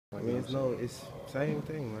I mean, it's same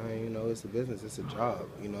thing, man. You know, it's a business, it's a job.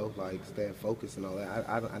 You know, like staying focused and all that.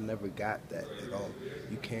 I never got that at all.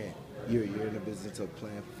 You can't. You're in the business of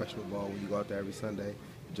playing professional ball. When you go out there every Sunday,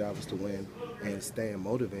 your job is to win, and staying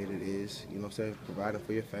motivated is, you know, what I'm saying, providing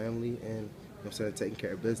for your family and, you know, what I'm saying, taking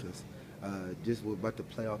care of business. Just about the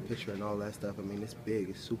playoff picture and all that stuff. I mean, it's big,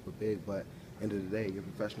 it's super big, but end of the day, you're a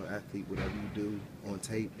professional athlete. Whatever you do on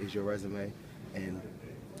tape is your resume, and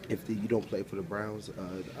if you don't play for the Browns,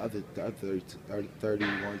 the other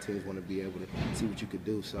 31 teams want to be able to see what you could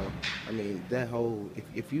do. So, I mean, that whole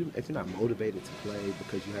if you're not motivated to play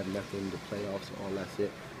because you have nothing in the playoffs and all that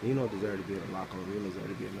shit, then you don't deserve to be in the locker room. You don't deserve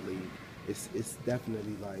to be in the league. It's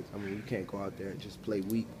definitely like, I mean, you can't go out there and just play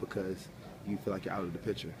weak because you feel like you're out of the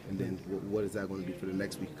picture. And then what is that going to do for the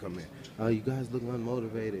next week you come in? You guys look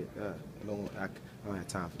unmotivated. I don't have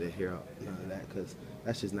time for that here, none of that, because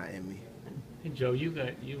that's just not in me. Hey Joe, you've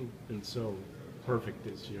been so perfect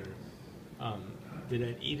this year. Um, did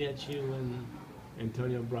that eat at you when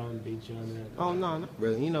Antonio Brown beat you on that? Oh no, not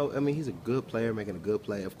really. You know, I mean, he's a good player making a good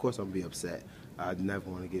play. Of course, I'm gonna be upset. I never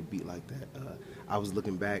want to get beat like that. I was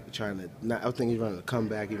looking back, trying to. I was thinking he's running a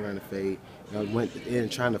comeback. He ran a fade. I went in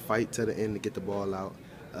trying to fight to the end to get the ball out.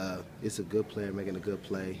 It's a good player making a good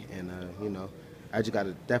play, and you know, I just got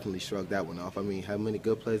to definitely shrug that one off. I mean, how many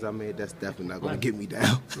good plays I made? That's definitely not going to get me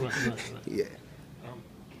down. Right. Yeah.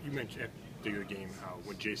 You mentioned after your game how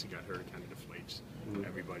when Jason got hurt, it kind of deflates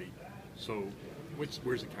everybody. So, where's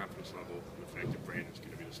the confidence level in the fact that Brandon's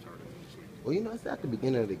going to be the starter this week? Well, you know, it's at the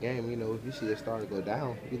beginning of the game. You know, if you see a starter go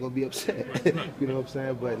down, you're going to be upset. You know what I'm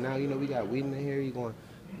saying? But now, you know, we got Whedon in here. He's going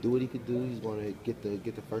to do what he could do. He's going to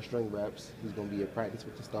get the first string reps. He's going to be at practice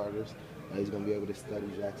with the starters. He's going to be able to study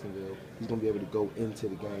Jacksonville. He's going to be able to go into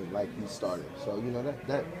the game like he started. So, you know,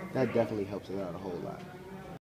 that definitely helps us out a whole lot.